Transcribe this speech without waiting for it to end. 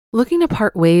Looking to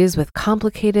part ways with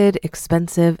complicated,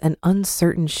 expensive, and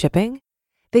uncertain shipping?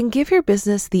 Then give your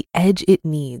business the edge it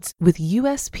needs with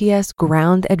USPS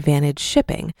Ground Advantage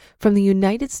shipping from the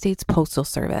United States Postal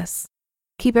Service.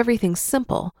 Keep everything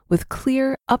simple with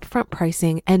clear, upfront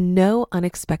pricing and no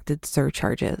unexpected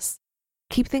surcharges.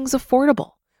 Keep things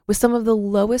affordable with some of the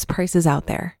lowest prices out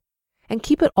there. And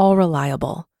keep it all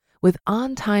reliable with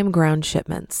on-time ground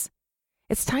shipments.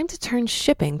 It's time to turn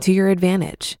shipping to your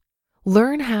advantage.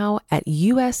 Learn how at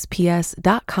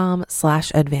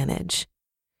USPS.com/advantage.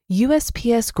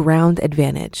 USPS Ground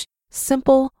Advantage.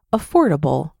 Simple,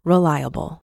 affordable,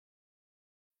 reliable.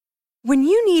 When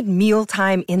you need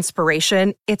mealtime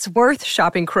inspiration, it's worth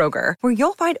shopping Kroger, where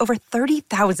you'll find over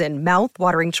 30,000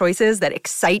 mouth-watering choices that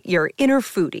excite your inner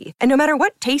foodie. And no matter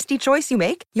what tasty choice you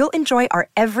make, you'll enjoy our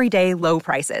everyday low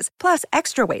prices, plus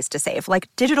extra ways to save, like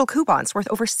digital coupons worth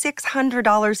over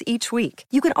 $600 each week.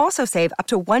 You can also save up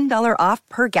to $1 off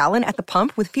per gallon at the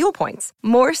pump with fuel points.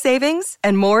 More savings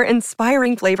and more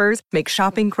inspiring flavors make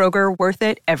shopping Kroger worth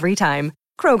it every time.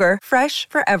 Kroger, fresh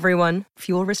for everyone.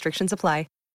 Fuel restrictions apply.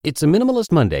 It's a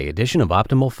Minimalist Monday edition of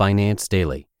Optimal Finance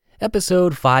Daily,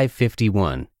 episode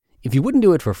 551. If you wouldn't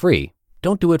do it for free,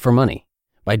 don't do it for money,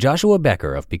 by Joshua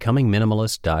Becker of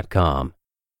BecomingMinimalist.com.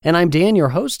 And I'm Dan, your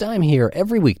host. I'm here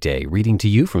every weekday reading to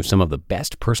you from some of the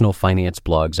best personal finance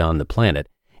blogs on the planet.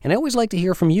 And I always like to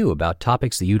hear from you about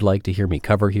topics that you'd like to hear me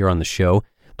cover here on the show.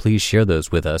 Please share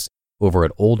those with us over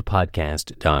at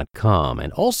oldpodcast.com.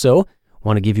 And also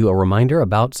want to give you a reminder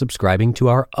about subscribing to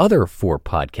our other 4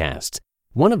 podcasts.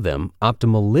 One of them,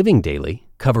 Optimal Living Daily,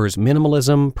 covers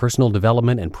minimalism, personal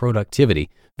development, and productivity,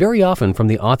 very often from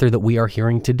the author that we are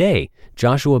hearing today,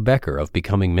 Joshua Becker of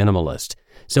Becoming Minimalist.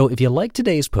 So if you like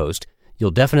today's post,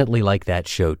 you'll definitely like that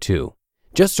show too.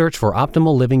 Just search for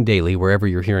Optimal Living Daily wherever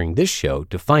you're hearing this show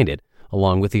to find it,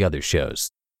 along with the other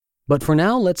shows. But for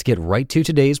now, let's get right to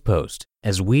today's post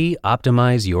as we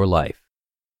optimize your life.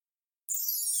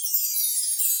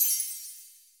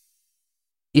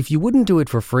 If you wouldn't do it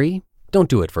for free, don't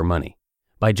do it for money,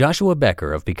 by Joshua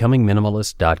Becker of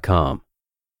BecomingMinimalist.com.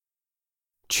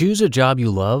 Choose a job you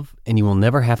love and you will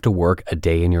never have to work a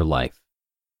day in your life.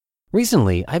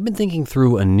 Recently, I've been thinking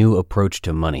through a new approach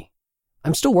to money.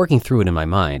 I'm still working through it in my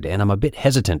mind, and I'm a bit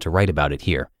hesitant to write about it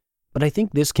here, but I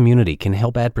think this community can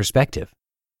help add perspective.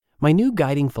 My new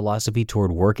guiding philosophy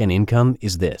toward work and income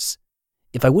is this: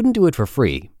 if I wouldn't do it for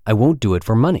free, I won't do it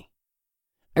for money.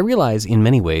 I realize in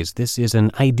many ways this is an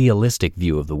idealistic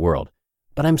view of the world,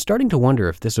 but I'm starting to wonder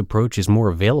if this approach is more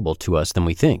available to us than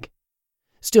we think.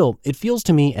 Still, it feels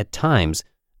to me at times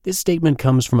this statement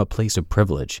comes from a place of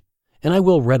privilege, and I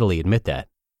will readily admit that.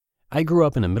 I grew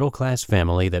up in a middle-class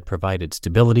family that provided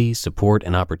stability, support,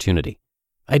 and opportunity.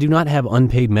 I do not have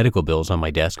unpaid medical bills on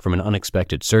my desk from an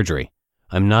unexpected surgery.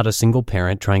 I'm not a single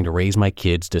parent trying to raise my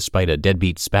kids despite a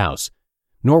deadbeat spouse,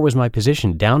 nor was my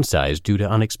position downsized due to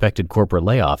unexpected corporate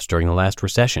layoffs during the last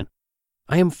recession.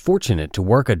 I am fortunate to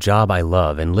work a job I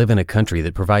love and live in a country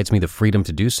that provides me the freedom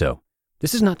to do so.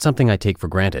 This is not something I take for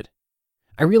granted.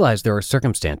 I realize there are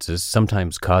circumstances,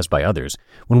 sometimes caused by others,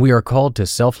 when we are called to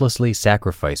selflessly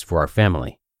sacrifice for our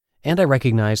family. And I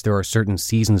recognize there are certain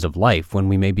seasons of life when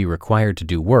we may be required to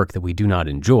do work that we do not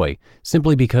enjoy,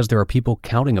 simply because there are people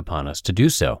counting upon us to do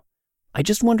so. I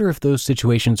just wonder if those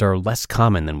situations are less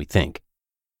common than we think.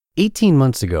 18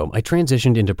 months ago, I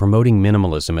transitioned into promoting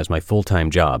minimalism as my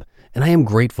full-time job, and I am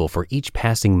grateful for each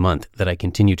passing month that I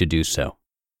continue to do so.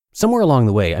 Somewhere along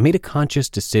the way, I made a conscious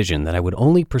decision that I would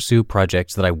only pursue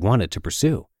projects that I wanted to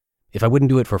pursue. If I wouldn't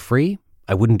do it for free,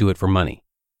 I wouldn't do it for money.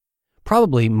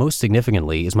 Probably most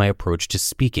significantly is my approach to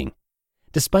speaking.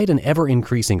 Despite an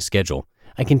ever-increasing schedule,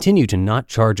 I continue to not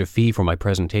charge a fee for my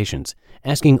presentations,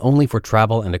 asking only for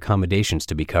travel and accommodations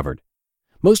to be covered.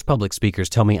 Most public speakers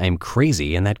tell me I'm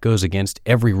crazy, and that goes against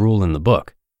every rule in the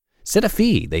book. Set a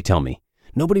fee, they tell me.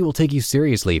 Nobody will take you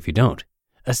seriously if you don't.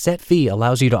 A set fee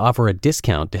allows you to offer a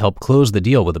discount to help close the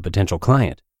deal with a potential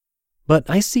client. But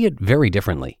I see it very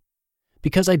differently.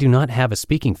 Because I do not have a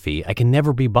speaking fee, I can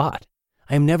never be bought.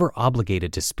 I am never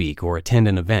obligated to speak or attend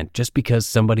an event just because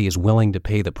somebody is willing to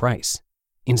pay the price.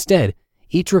 Instead,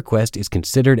 each request is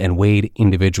considered and weighed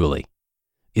individually.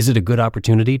 Is it a good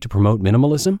opportunity to promote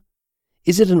minimalism?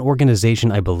 Is it an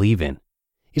organization I believe in?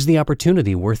 Is the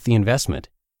opportunity worth the investment?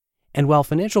 And while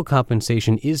financial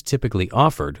compensation is typically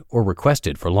offered or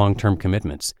requested for long-term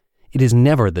commitments, it is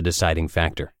never the deciding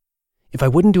factor. If I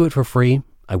wouldn't do it for free,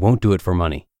 I won't do it for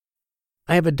money.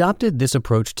 I have adopted this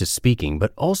approach to speaking,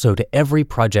 but also to every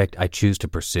project I choose to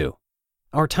pursue.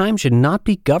 Our time should not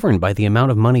be governed by the amount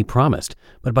of money promised,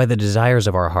 but by the desires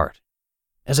of our heart.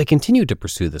 As I continue to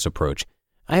pursue this approach,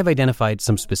 I have identified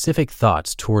some specific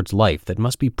thoughts towards life that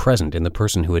must be present in the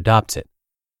person who adopts it.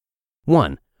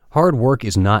 1. Hard work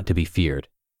is not to be feared.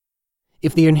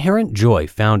 If the inherent joy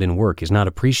found in work is not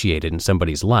appreciated in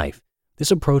somebody's life,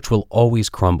 this approach will always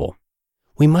crumble.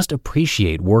 We must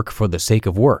appreciate work for the sake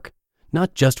of work,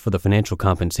 not just for the financial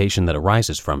compensation that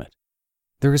arises from it.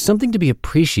 There is something to be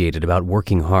appreciated about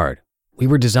working hard. We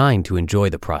were designed to enjoy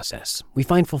the process. We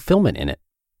find fulfillment in it.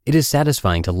 It is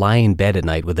satisfying to lie in bed at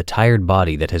night with a tired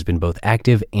body that has been both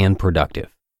active and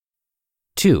productive.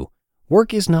 2.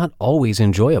 Work is not always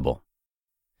enjoyable.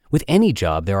 With any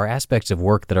job, there are aspects of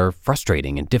work that are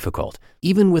frustrating and difficult,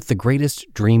 even with the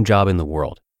greatest dream job in the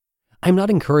world. I'm not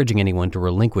encouraging anyone to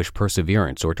relinquish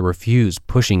perseverance or to refuse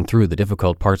pushing through the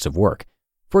difficult parts of work.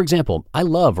 For example, I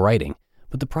love writing,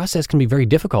 but the process can be very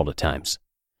difficult at times.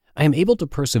 I am able to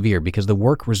persevere because the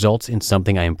work results in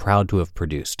something I am proud to have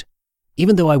produced.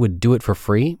 Even though I would do it for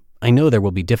free, I know there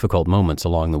will be difficult moments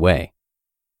along the way.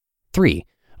 3.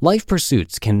 Life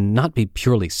pursuits cannot be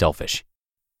purely selfish.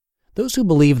 Those who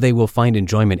believe they will find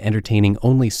enjoyment entertaining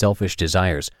only selfish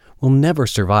desires will never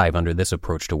survive under this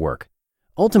approach to work.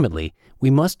 Ultimately, we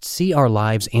must see our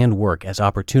lives and work as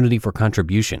opportunity for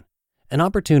contribution, an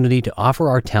opportunity to offer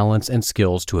our talents and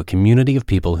skills to a community of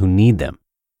people who need them.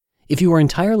 If you are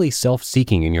entirely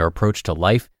self-seeking in your approach to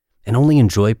life and only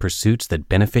enjoy pursuits that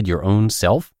benefit your own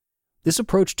self, this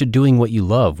approach to doing what you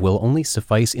love will only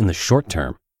suffice in the short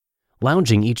term.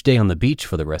 Lounging each day on the beach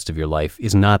for the rest of your life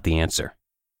is not the answer.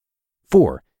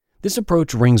 4. This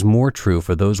approach rings more true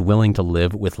for those willing to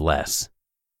live with less.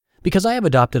 Because I have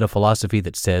adopted a philosophy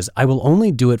that says I will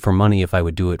only do it for money if I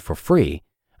would do it for free,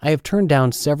 I have turned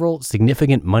down several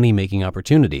significant money-making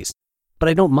opportunities, but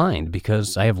I don't mind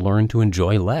because I have learned to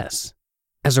enjoy less.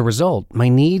 As a result, my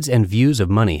needs and views of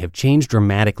money have changed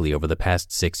dramatically over the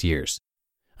past 6 years.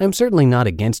 I'm certainly not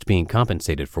against being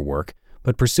compensated for work,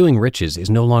 but pursuing riches is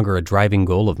no longer a driving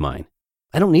goal of mine.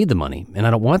 I don't need the money, and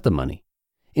I don't want the money.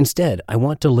 Instead, I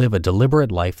want to live a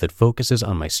deliberate life that focuses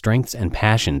on my strengths and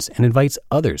passions and invites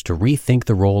others to rethink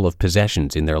the role of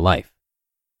possessions in their life.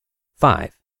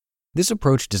 5. This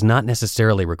approach does not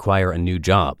necessarily require a new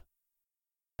job.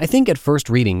 I think at first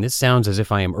reading this sounds as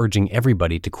if I am urging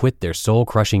everybody to quit their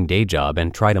soul-crushing day job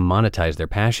and try to monetize their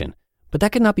passion, but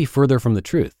that could not be further from the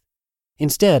truth.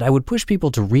 Instead, I would push people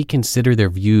to reconsider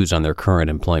their views on their current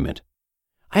employment.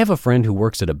 I have a friend who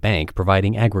works at a bank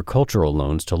providing agricultural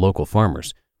loans to local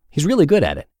farmers. He's really good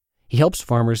at it. He helps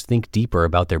farmers think deeper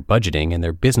about their budgeting and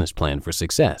their business plan for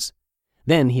success.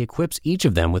 Then he equips each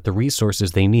of them with the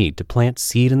resources they need to plant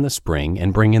seed in the spring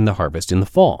and bring in the harvest in the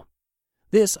fall.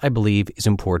 This, I believe, is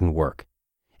important work.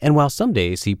 And while some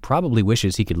days he probably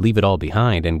wishes he could leave it all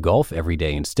behind and golf every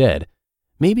day instead,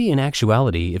 maybe in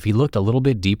actuality, if he looked a little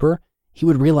bit deeper, he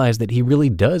would realize that he really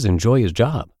does enjoy his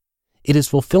job. It is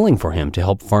fulfilling for him to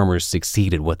help farmers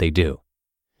succeed at what they do.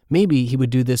 Maybe he would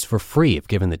do this for free if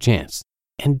given the chance.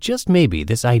 And just maybe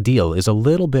this ideal is a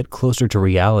little bit closer to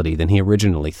reality than he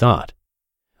originally thought.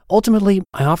 Ultimately,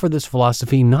 I offer this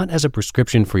philosophy not as a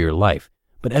prescription for your life,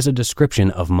 but as a description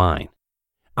of mine.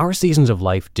 Our seasons of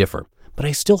life differ, but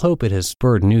I still hope it has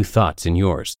spurred new thoughts in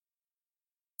yours.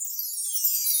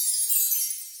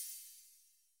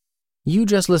 You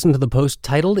just listened to the post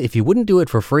titled, "If You Wouldn't Do It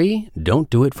for Free, Don't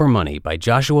Do It for Money" by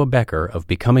Joshua Becker of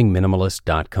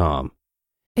BecomingMinimalist.com.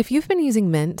 If you've been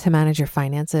using Mint to manage your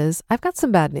finances, I've got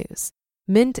some bad news.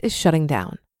 Mint is shutting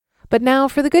down. But now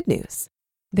for the good news.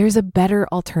 There's a better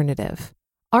alternative.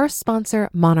 Our sponsor,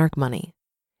 Monarch Money.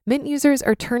 Mint users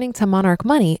are turning to Monarch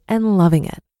Money and loving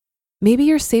it. Maybe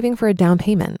you're saving for a down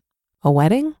payment, a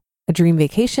wedding, a dream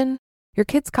vacation, your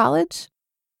kid's college.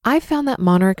 I've found that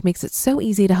Monarch makes it so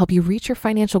easy to help you reach your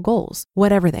financial goals,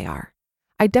 whatever they are.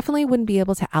 I definitely wouldn't be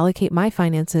able to allocate my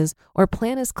finances or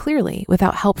plan as clearly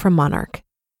without help from Monarch.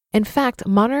 In fact,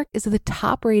 Monarch is the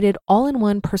top-rated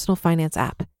all-in-one personal finance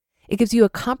app. It gives you a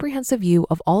comprehensive view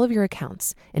of all of your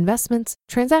accounts, investments,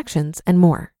 transactions, and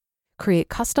more. Create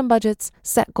custom budgets,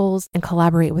 set goals, and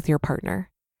collaborate with your partner.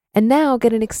 And now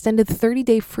get an extended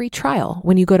 30-day free trial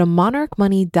when you go to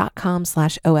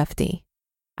monarchmoney.com/OFD.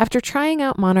 After trying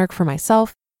out Monarch for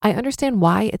myself, I understand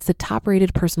why it's the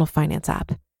top-rated personal finance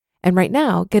app. And right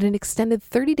now, get an extended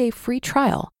 30-day free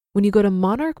trial when you go to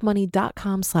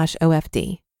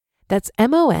monarchmoney.com/OFD. That's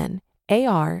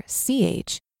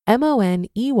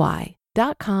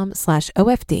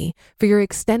monarchmoney.com/OFD for your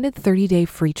extended 30-day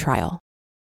free trial.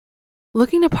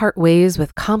 Looking to part ways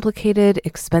with complicated,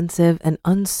 expensive, and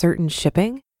uncertain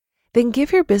shipping? Then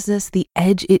give your business the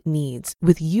edge it needs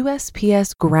with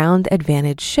USPS Ground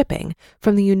Advantage shipping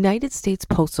from the United States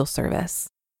Postal Service.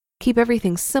 Keep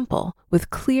everything simple with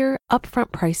clear,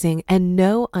 upfront pricing and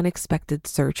no unexpected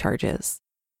surcharges.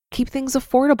 Keep things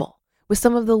affordable with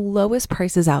some of the lowest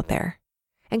prices out there.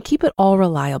 And keep it all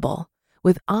reliable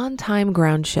with on-time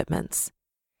ground shipments.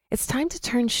 It's time to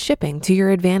turn shipping to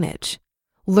your advantage.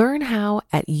 Learn how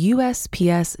at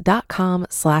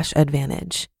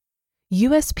USPS.com/advantage.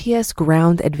 USPS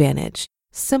Ground Advantage.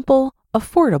 Simple,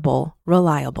 affordable,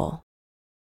 reliable.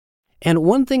 And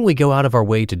one thing we go out of our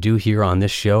way to do here on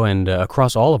this show and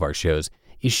across all of our shows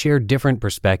is share different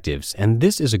perspectives, and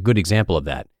this is a good example of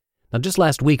that. Now, just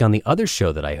last week on the other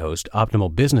show that I host,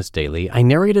 Optimal Business Daily, I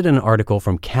narrated an article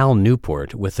from Cal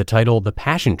Newport with the title The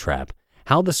Passion Trap: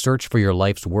 How the Search for Your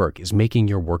Life's Work is Making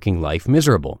Your Working Life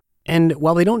Miserable. And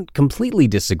while they don't completely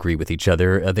disagree with each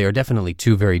other, they are definitely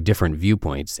two very different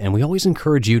viewpoints, and we always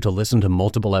encourage you to listen to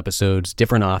multiple episodes,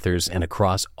 different authors, and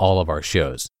across all of our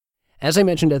shows. As I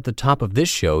mentioned at the top of this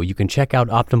show, you can check out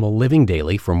Optimal Living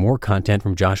Daily for more content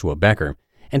from Joshua Becker.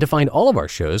 And to find all of our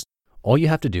shows, all you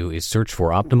have to do is search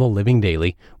for Optimal Living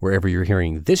Daily wherever you're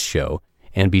hearing this show,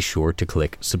 and be sure to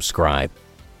click subscribe.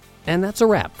 And that's a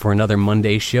wrap for another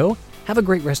Monday show. Have a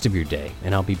great rest of your day,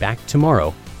 and I'll be back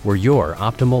tomorrow where your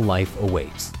optimal life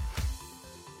awaits.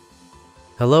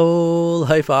 Hello,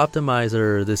 Life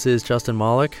Optimizer. This is Justin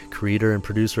Malik, creator and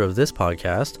producer of this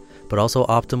podcast, but also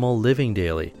Optimal Living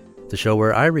Daily, the show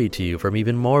where I read to you from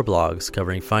even more blogs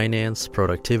covering finance,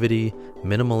 productivity,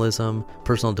 minimalism,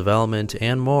 personal development,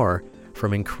 and more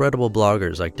from incredible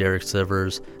bloggers like Derek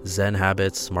Sivers, Zen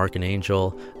Habits, Mark and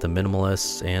Angel, The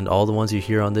Minimalists, and all the ones you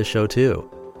hear on this show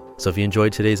too. So if you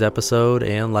enjoyed today's episode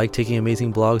and like taking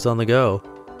amazing blogs on the go,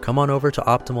 come on over to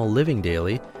Optimal Living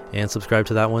Daily and subscribe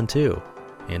to that one too.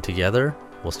 And together,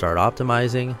 we'll start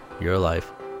optimizing your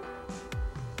life.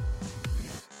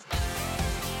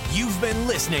 You've been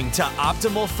listening to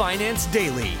Optimal Finance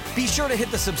Daily. Be sure to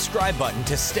hit the subscribe button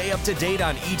to stay up to date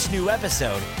on each new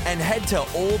episode, and head to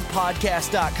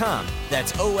oldpodcast.com,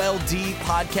 that's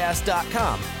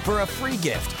OLDpodcast.com, for a free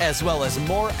gift as well as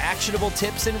more actionable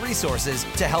tips and resources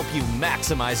to help you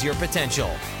maximize your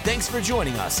potential. Thanks for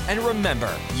joining us, and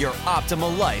remember, your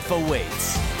optimal life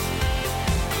awaits.